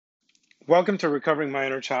Welcome to Recovering My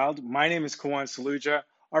Inner Child. My name is Kawan Saluja.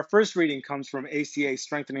 Our first reading comes from ACA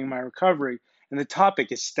Strengthening My Recovery, and the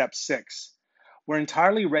topic is Step 6. We're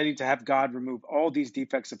entirely ready to have God remove all these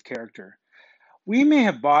defects of character. We may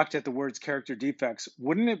have balked at the words character defects.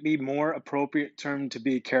 Wouldn't it be more appropriate term to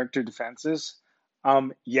be character defenses?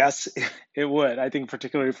 Yes, it would. I think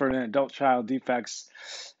particularly for an adult child, defects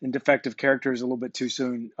and defective character is a little bit too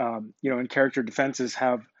soon. And character defenses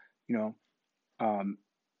have, you know, um,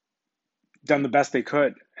 done the best they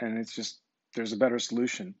could, and it's just there's a better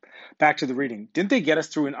solution. Back to the reading. Didn't they get us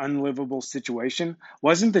through an unlivable situation?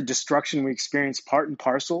 Wasn't the destruction we experienced part and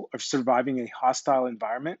parcel of surviving a hostile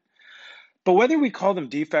environment? But whether we call them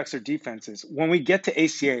defects or defenses, when we get to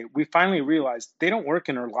ACA, we finally realize they don't work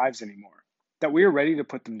in our lives anymore, that we are ready to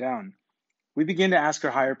put them down. We begin to ask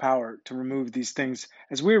our higher power to remove these things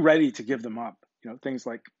as we're ready to give them up. Things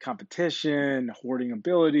like competition, hoarding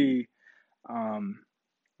ability, um,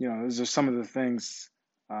 those are some of the things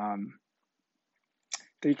um,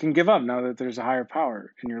 that you can give up now that there's a higher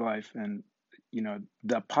power in your life. And,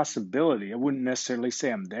 the possibility, I wouldn't necessarily say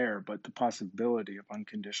I'm there, but the possibility of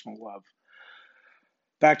unconditional love.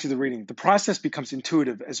 Back to the reading. The process becomes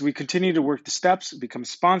intuitive. As we continue to work the steps, become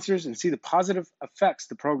sponsors, and see the positive effects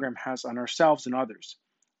the program has on ourselves and others.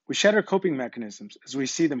 We shed our coping mechanisms as we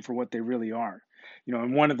see them for what they really are.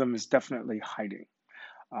 And one of them is definitely hiding.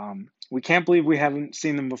 We can't believe we haven't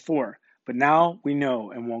seen them before, but now we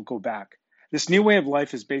know and won't go back. This new way of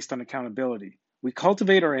life is based on accountability. We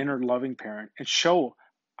cultivate our inner loving parent and show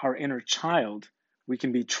our inner child we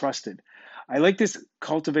can be trusted. I like this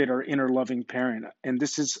cultivate our inner loving parent. And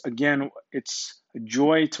this is, again, it's a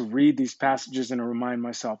joy to read these passages and to remind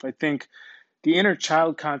myself. I think the inner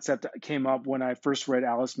child concept came up when I first read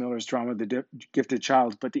Alice Miller's drama, The Gifted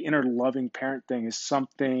Child, but the inner loving parent thing is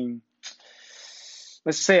something.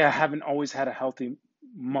 Let's say I haven't always had a healthy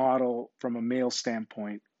model from a male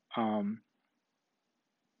standpoint. Um,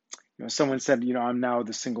 Someone said, I'm now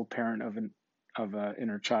the single parent of an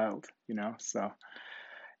inner child. So,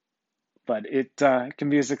 but it can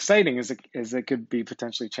be as exciting as it could be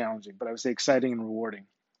potentially challenging. But I would say exciting and rewarding.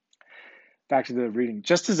 Back to the reading.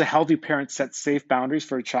 Just as a healthy parent sets safe boundaries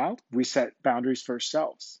for a child, we set boundaries for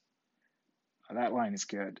ourselves. That line is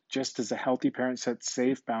good. Just as a healthy parent sets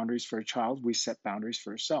safe boundaries for a child, we set boundaries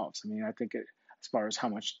for ourselves. I mean, I think as far as how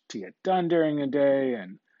much to get done during a day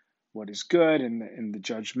and what is good and the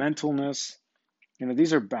judgmentalness,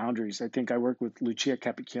 these are boundaries. I think I work with Lucia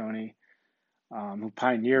Capicchione, who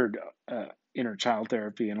pioneered inner child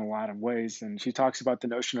therapy in a lot of ways. And she talks about the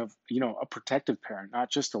notion of, a protective parent, not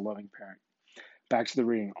just a loving parent. Back to the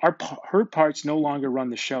reading. Our hurt parts no longer run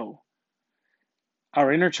the show.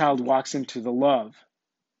 Our inner child walks into the love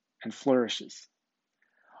and flourishes.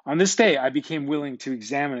 On this day, I became willing to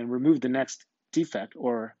examine and remove the next defect,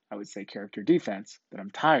 or I would say character defense, that I'm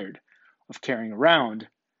tired of carrying around.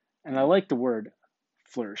 And I like the word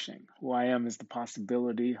flourishing. Who I am is the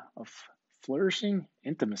possibility of flourishing,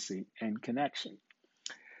 intimacy, and connection.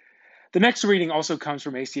 The next reading also comes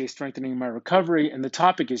from ACA Strengthening My Recovery, and the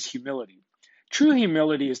topic is humility. True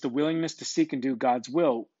humility is the willingness to seek and do God's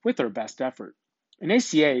will with our best effort. In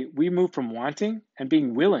ACA, we move from wanting and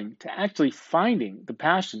being willing to actually finding the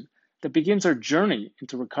passion that begins our journey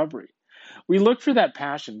into recovery. We look for that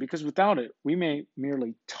passion because without it, we may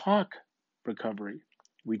merely talk recovery.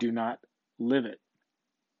 We do not live it.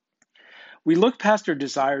 We look past our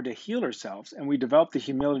desire to heal ourselves and we develop the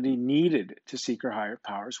humility needed to seek our higher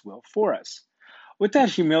power's will for us. With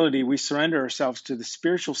that humility, we surrender ourselves to the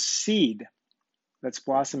spiritual seed that's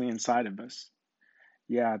blossoming inside of us.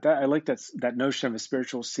 Yeah, I like that notion of a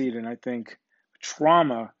spiritual seed, and I think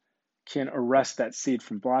trauma can arrest that seed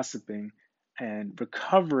from blossoming, and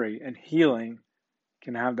recovery and healing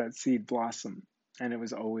can have that seed blossom. And it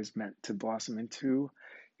was always meant to blossom into,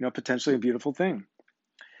 potentially a beautiful thing.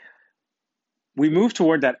 We move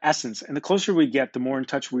toward that essence, and the closer we get, the more in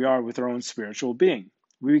touch we are with our own spiritual being.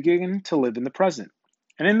 We begin to live in the present.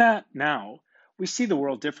 And in that now, we see the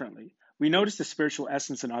world differently. We notice the spiritual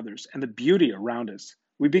essence in others and the beauty around us.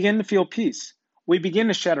 We begin to feel peace. We begin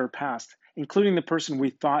to shed our past, including the person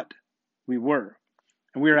we thought we were.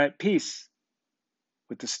 And we are at peace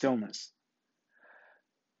with the stillness.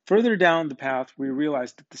 Further down the path, we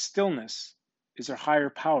realize that the stillness is our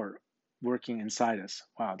higher power working inside us.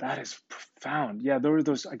 Wow, that is profound. Yeah, there are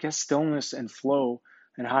those, I guess stillness and flow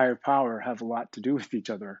and higher power have a lot to do with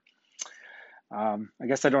each other. I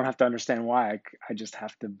guess I don't have to understand why, I just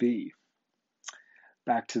have to be.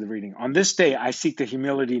 Back to the reading. On this day, I seek the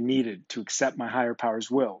humility needed to accept my higher power's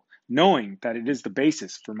will, knowing that it is the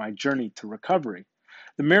basis for my journey to recovery.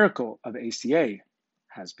 The miracle of ACA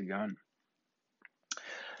has begun.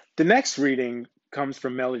 The next reading comes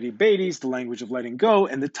from Melody Beattie's The Language of Letting Go,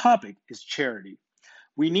 and the topic is charity.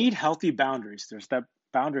 We need healthy boundaries. There's that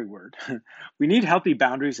boundary word. We need healthy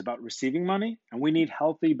boundaries about receiving money, and we need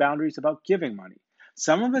healthy boundaries about giving money.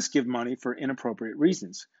 Some of us give money for inappropriate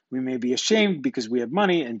reasons. We may be ashamed because we have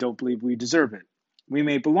money and don't believe we deserve it. We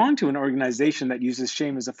may belong to an organization that uses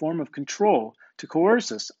shame as a form of control to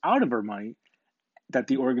coerce us out of our money that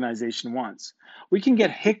the organization wants. We can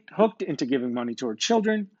get hooked into giving money to our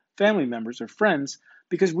children, family members, or friends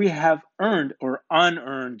because we have earned or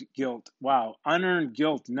unearned guilt. Wow, unearned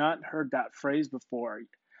guilt. Not heard that phrase before.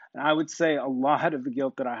 And I would say a lot of the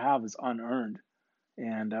guilt that I have is unearned.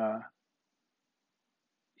 And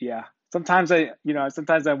yeah, sometimes I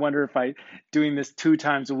wonder if doing this 2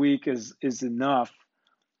 times a week is enough.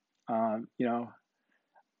 You know,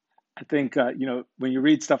 I think when you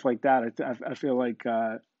read stuff like that, I feel like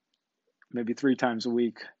maybe 3 times a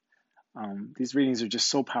week. These readings are just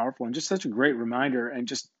so powerful and just such a great reminder, and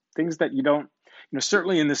just things that you don't,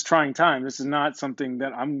 certainly in this trying time, this is not something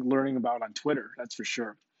that I'm learning about on Twitter, that's for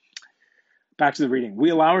sure. Back to the reading. We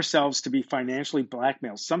allow ourselves to be financially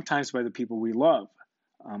blackmailed, sometimes by the people we love.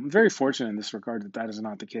 I'm very fortunate in this regard that is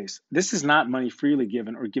not the case. This is not money freely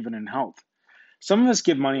given or given in health. Some of us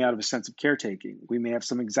give money out of a sense of caretaking. We may have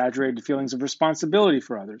some exaggerated feelings of responsibility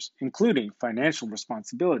for others, including financial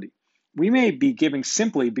responsibility. We may be giving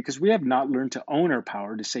simply because we have not learned to own our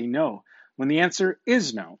power to say no when the answer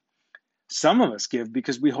is no. Some of us give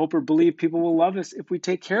because we hope or believe people will love us if we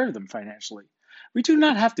take care of them financially. We do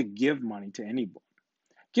not have to give money to anyone.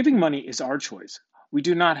 Giving money is our choice. We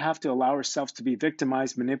do not have to allow ourselves to be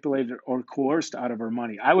victimized, manipulated, or coerced out of our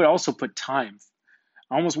money. I would also put time.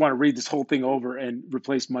 I almost want to read this whole thing over and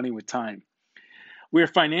replace money with time. We are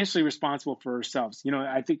financially responsible for ourselves.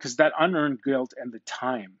 I think because that unearned guilt and the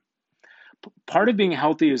time. Part of being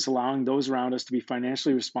healthy is allowing those around us to be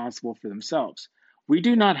financially responsible for themselves. We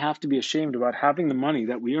do not have to be ashamed about having the money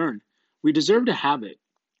that we earn. We deserve to have it,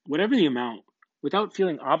 whatever the amount, without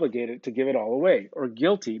feeling obligated to give it all away or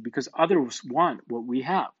guilty because others want what we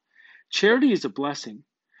have. Charity is a blessing.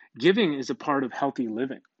 Giving is a part of healthy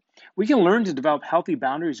living. We can learn to develop healthy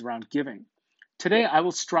boundaries around giving. Today, I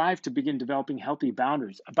will strive to begin developing healthy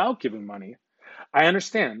boundaries about giving money. I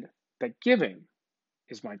understand that giving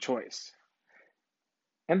is my choice.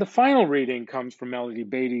 And the final reading comes from Melody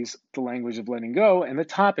Beattie's The Language of Letting Go, and the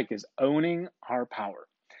topic is owning our power.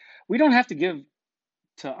 We don't have to give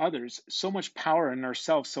to others so much power in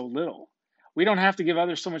ourselves so little. We don't have to give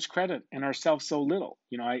others so much credit in ourselves so little.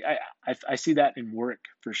 I see that in work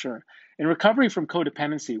for sure. In recovery from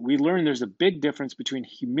codependency, we learn there's a big difference between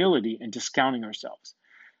humility and discounting ourselves.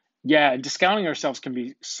 Yeah, discounting ourselves can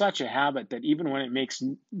be such a habit that even when it makes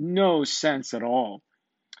no sense at all.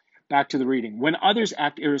 Back to the reading. When others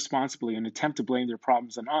act irresponsibly and attempt to blame their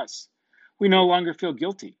problems on us, we no longer feel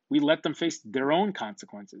guilty. We let them face their own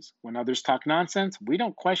consequences. When others talk nonsense, we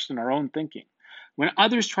don't question our own thinking. When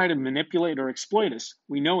others try to manipulate or exploit us,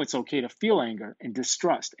 we know it's okay to feel anger and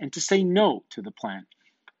distrust and to say no to the plan.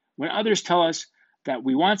 When others tell us that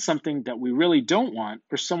we want something that we really don't want,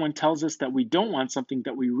 or someone tells us that we don't want something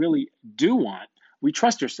that we really do want, we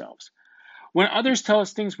trust ourselves. When others tell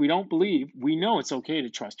us things we don't believe, we know it's okay to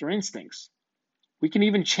trust our instincts. We can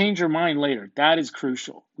even change our mind later. That is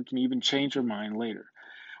crucial. We can even change our mind later.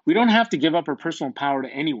 We don't have to give up our personal power to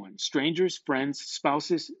anyone, strangers, friends,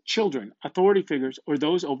 spouses, children, authority figures, or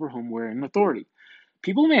those over whom we're in authority.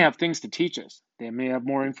 People may have things to teach us. They may have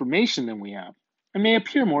more information than we have, and may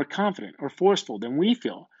appear more confident or forceful than we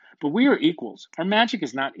feel. But we are equals. Our magic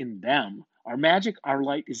is not in them. Our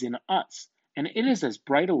light is in us, and it is as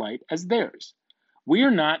bright a light as theirs. We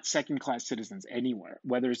are not second-class citizens anywhere,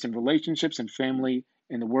 whether it's in relationships and family,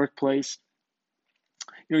 in the workplace,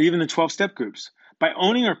 even the 12-step groups. By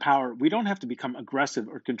owning our power, we don't have to become aggressive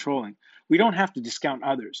or controlling. We don't have to discount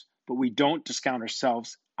others, but we don't discount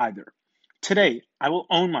ourselves either. Today, I will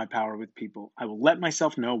own my power with people. I will let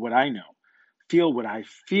myself know what I know, feel what I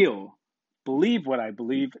feel, believe what I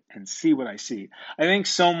believe, and see what I see. I think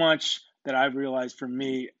so much that I've realized for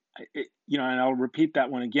me, and I'll repeat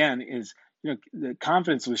that one again, is the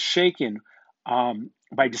confidence was shaken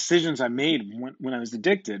by decisions I made when I was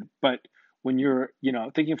addicted. But when you're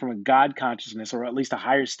thinking from a God consciousness, or at least a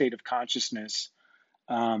higher state of consciousness,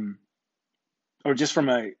 or just from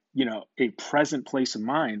a present place of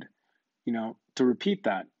mind, to repeat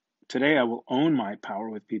that. Today I will own my power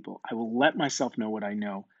with people. I will let myself know what I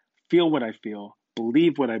know, feel what I feel,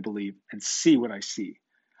 believe what I believe, and see what I see.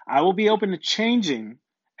 I will be open to changing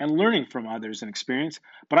and learning from others and experience,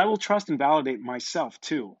 but I will trust and validate myself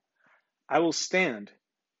too. I will stand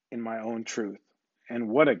in my own truth. And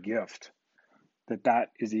what a gift.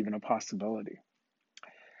 that is even a possibility.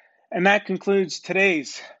 And that concludes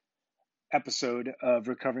today's episode of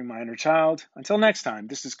Recovering My Inner Child. Until next time,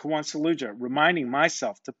 this is Kawan Saluja reminding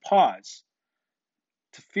myself to pause,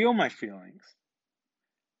 to feel my feelings,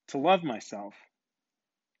 to love myself,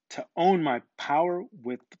 to own my power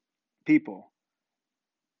with people.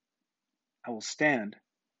 I will stand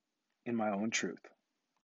in my own truth.